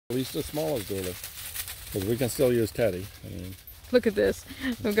At least as small as Dooley. Because we can still use Teddy. I mean, look at this.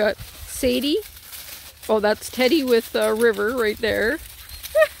 We've got Sadie. Oh, that's Teddy with River right there.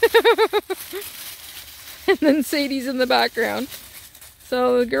 And then Sadie's in the background.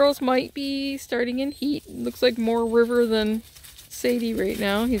 So the girls might be starting in heat. Looks like more River than Sadie right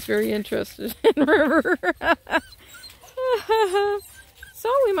now. He's very interested in River. So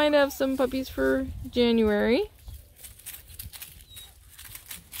we might have some puppies for January.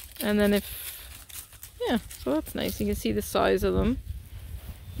 And then yeah, so that's nice. You can see the size of them.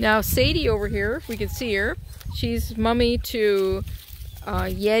 Now Sadie over here, if we can see her, she's mummy to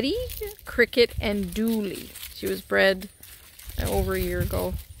Yeti, Cricket, and Dooley. She was bred over a year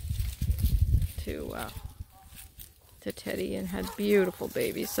ago to Teddy and had beautiful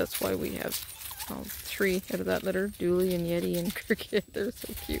babies. That's why we have 3 out of that litter, Dooley and Yeti and Cricket. They're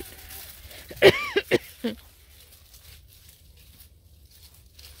so cute.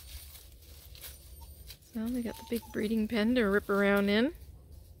 So they got the big breeding pen to rip around in.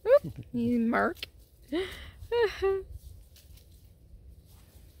 Oop, you Mark.